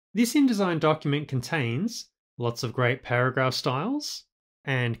This InDesign document contains lots of great paragraph styles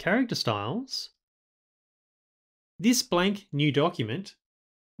and character styles. This blank new document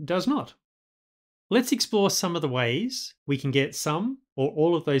does not. Let's explore some of the ways we can get some or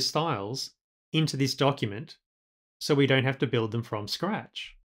all of those styles into this document so we don't have to build them from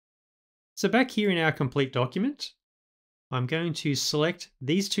scratch. So back here in our complete document, I'm going to select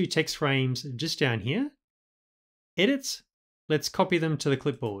these two text frames just down here. Edit, let's copy them to the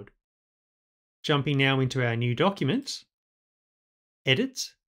clipboard. Jumping now into our new document,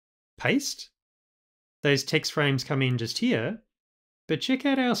 edit, paste. Those text frames come in just here, but check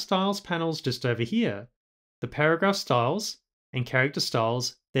out our styles panels just over here. The paragraph styles and character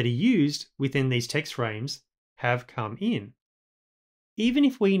styles that are used within these text frames have come in. Even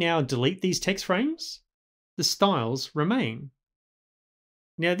if we now delete these text frames, the styles remain.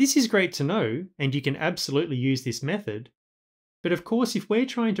 Now this is great to know, and you can absolutely use this method, but of course if we're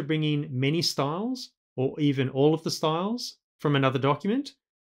trying to bring in many styles, or even all of the styles from another document,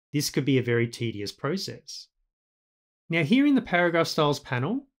 this could be a very tedious process. Now here in the Paragraph Styles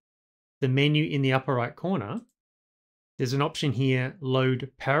panel, the menu in the upper right corner, there's an option here,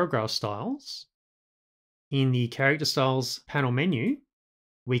 Load Paragraph Styles. In the Character Styles panel menu,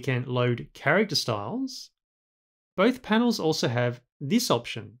 we can load character styles. Both panels also have this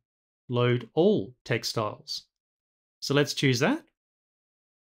option, Load All Text Styles. So let's choose that.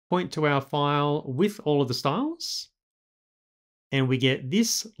 Point to our file with all of the styles, and we get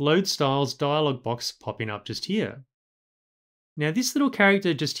this Load Styles dialog box popping up just here. Now this little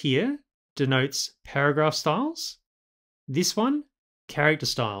character just here denotes paragraph styles. This one, character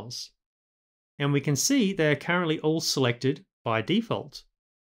styles. And we can see they are currently all selected by default.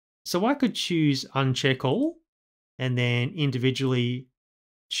 So I could choose Uncheck All and then individually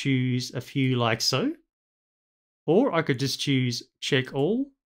choose a few like so. Or I could just choose Check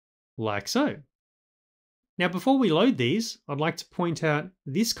All like so. Now before we load these, I'd like to point out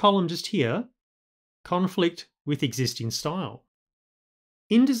this column just here, conflict with existing style.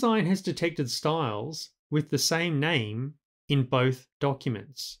 InDesign has detected styles with the same name in both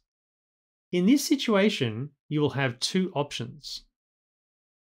documents. In this situation, you will have two options.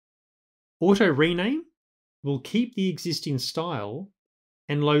 Auto rename will keep the existing style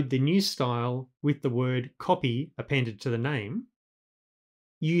and load the new style with the word copy appended to the name.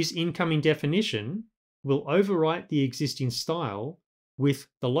 Use incoming definition will overwrite the existing style with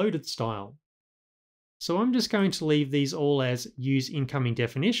the loaded style. So I'm just going to leave these all as use incoming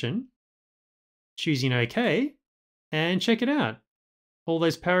definition, choosing OK, and check it out. All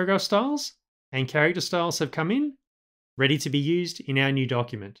those paragraph styles and character styles have come in, ready to be used in our new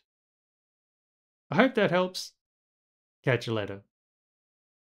document. I hope that helps. Catch you later.